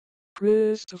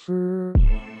Christopher.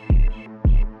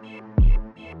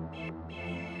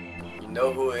 You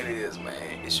know who it is, man.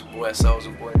 It's your boy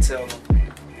Soulja, boy. Tell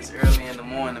him. It's early in the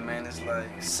morning, man. It's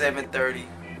like 7:30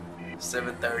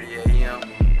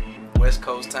 a.m. West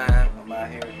Coast time. I'm out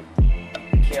here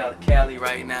in Cali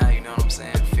right now. You know what I'm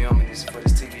saying? Filming this for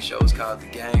this TV show. It's called The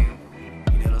Game. You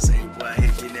know what I'm saying? Your boy out here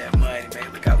getting that money,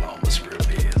 man. Look how long the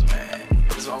script is, man.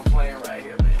 This is what I'm playing right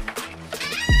here, man.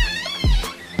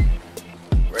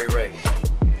 Ray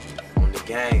on The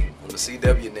Game, on the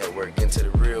CW network, into the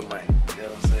real money. You know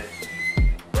what I'm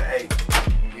saying? But hey,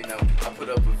 you know, I put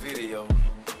up a video,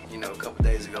 you know, a couple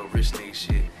days ago, rich nigga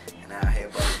shit, and I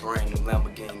had bought a brand new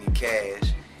Lamborghini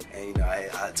cash, and you know,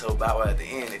 I told Bow Wow at the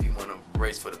end, if you want to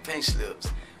race for the pink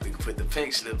slips, we can put the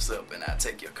pink slips up, and I'll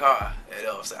take your car. And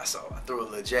also, I threw a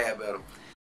little jab at him.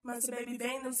 Must baby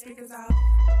bang them speakers out.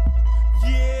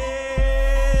 Yeah.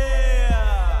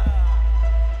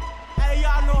 Hey,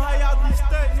 y'all know how y'all be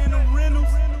stunting in them rentals?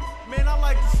 Man, I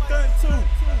like to stunt too.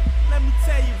 Let me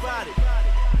tell you about it.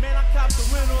 Man, I copped the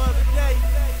rental the other day.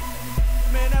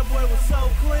 Man, that boy was so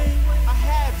clean. I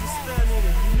had to stunt in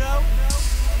it, you know?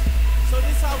 So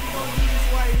this how we gonna do this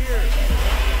right here.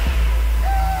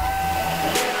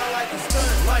 Man, I like to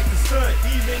stunt,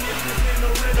 even if it's in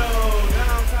the rental.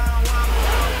 Downtown, while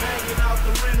I'm banging out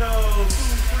the rental.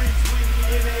 Two freaks with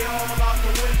me and they all out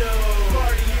the window.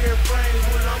 Cartier frames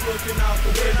when I'm looking out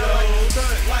the window.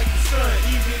 Like to stunt,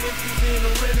 even if it's in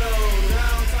the rental.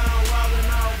 Downtown, wildin'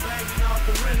 out, banging out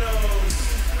the rental.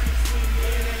 Two freaks with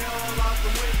me and they all out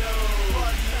the window.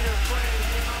 Cartier frames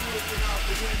when I'm looking out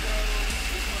the window.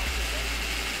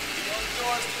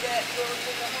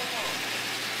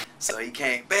 So he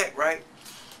came back, right?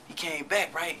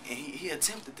 And he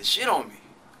attempted to shit on me.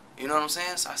 You know what I'm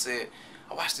saying? So I said,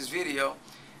 I watched this video.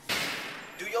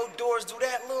 Do your doors do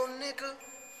that, little nigga?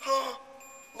 Huh?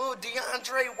 Little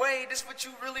DeAndre Wade, this what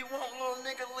you really want, little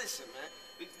nigga? Listen, man.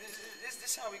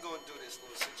 This how we gonna do this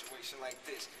little situation like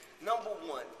this. Number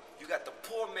one, you got the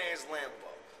poor man's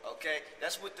Lambo, okay?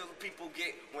 That's what the people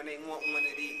get when they want one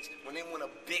of these. When they want a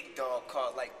big dog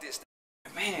car like this.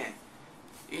 Man,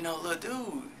 you know, little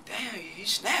dude, damn, he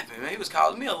snapping, man. He was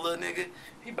calling me a little nigga.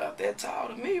 He about that tall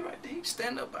to me right there. He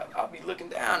stand up, I'll be looking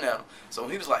down at him. So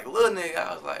when he was like, little nigga,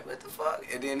 I was like, what the fuck?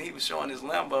 And then he was showing his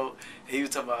Lambo. He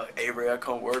was talking about, hey, Ray, I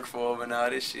come work for him and all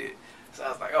this shit. So I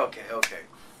was like, okay.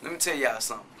 Let me tell y'all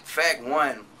something. Fact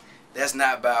one, that's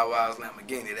not Bow Wow's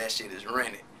Lamborghini. That shit is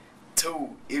rented.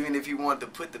 Two, even if he wanted to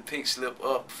put the pink slip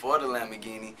up for the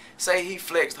Lamborghini, say he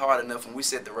flexed hard enough and we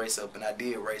set the race up and I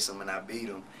did race him and I beat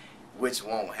him, which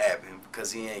won't happen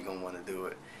because he ain't gonna want to do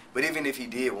it. But even if he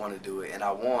did want to do it and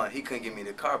I won, he couldn't give me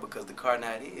the car because the car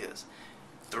not his.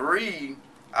 Three,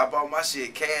 I bought my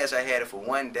shit cash. I had it for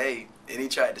 1 day and he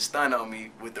tried to stunt on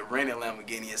me with the rented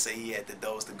Lamborghini and say he had the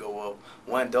doors to go up.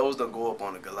 One, those don't go up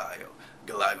on the Galago.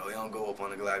 They don't go up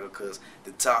on the Galago because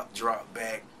the top dropped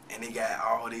back and they got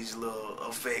all these little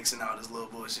effects and all this little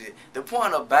bullshit. The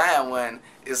point of buying one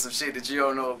is some shit that you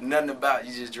don't know nothing about.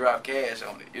 You just drop cash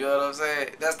on it. You know what I'm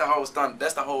saying? That's the whole stunt.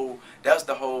 That's the whole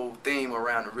theme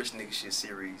around the rich nigga shit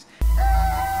series.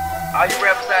 All you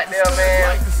rappers out there,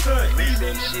 man,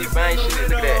 leasing shit, bang shit.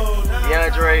 Look at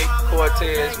that. DeAndre,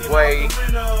 Cortez, Wade,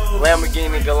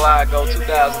 Lamborghini Galago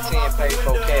 2010 paid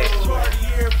for cash.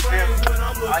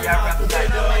 All y'all rappers out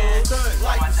there, man.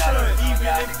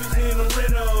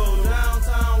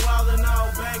 Downtown wildin' out,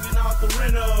 banging out the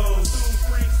rental. Two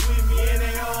freaks with me and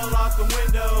they all out the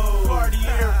window.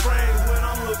 Cartier frames when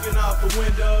I'm looking out the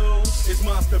window. It's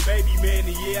Monster Baby, man,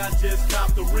 and yeah, I just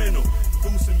copped the rental.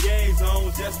 Threw some yays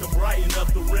on just to brighten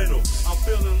up the rental. I'm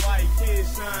feeling like Kid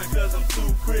Shine cause I'm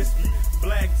too crispy.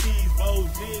 Black tees, bold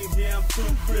jeans, yeah, I'm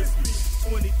too crispy.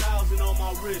 20,000 on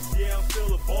my wrist, yeah, I'm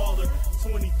still a baller.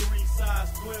 23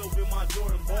 size 12 in my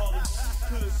Jordan ballers.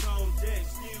 Kush on deck,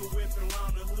 still whipping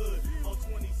around the hood. On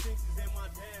 26s and